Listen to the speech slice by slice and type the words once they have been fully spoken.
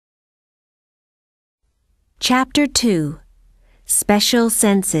Chapter 2 Special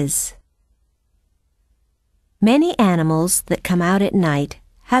Senses. Many animals that come out at night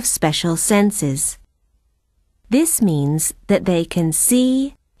have special senses. This means that they can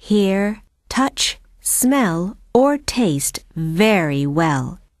see, hear, touch, smell, or taste very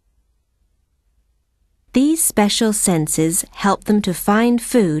well. These special senses help them to find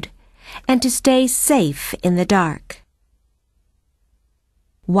food and to stay safe in the dark.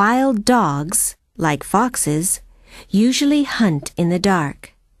 Wild dogs, like foxes, usually hunt in the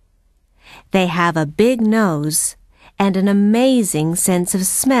dark. They have a big nose and an amazing sense of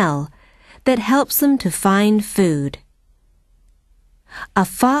smell that helps them to find food. A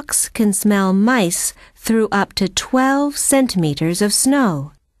fox can smell mice through up to 12 centimeters of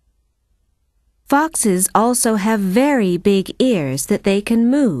snow. Foxes also have very big ears that they can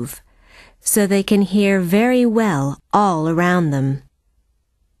move, so they can hear very well all around them.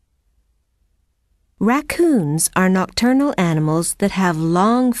 Raccoons are nocturnal animals that have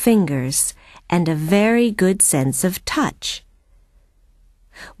long fingers and a very good sense of touch.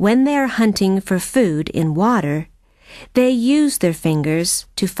 When they are hunting for food in water, they use their fingers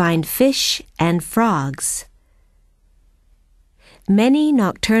to find fish and frogs. Many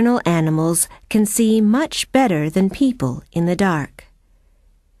nocturnal animals can see much better than people in the dark.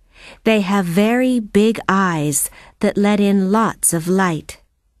 They have very big eyes that let in lots of light.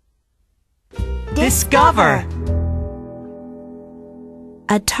 Discover!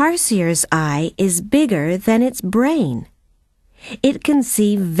 A tarsier's eye is bigger than its brain. It can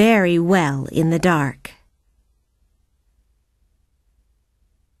see very well in the dark.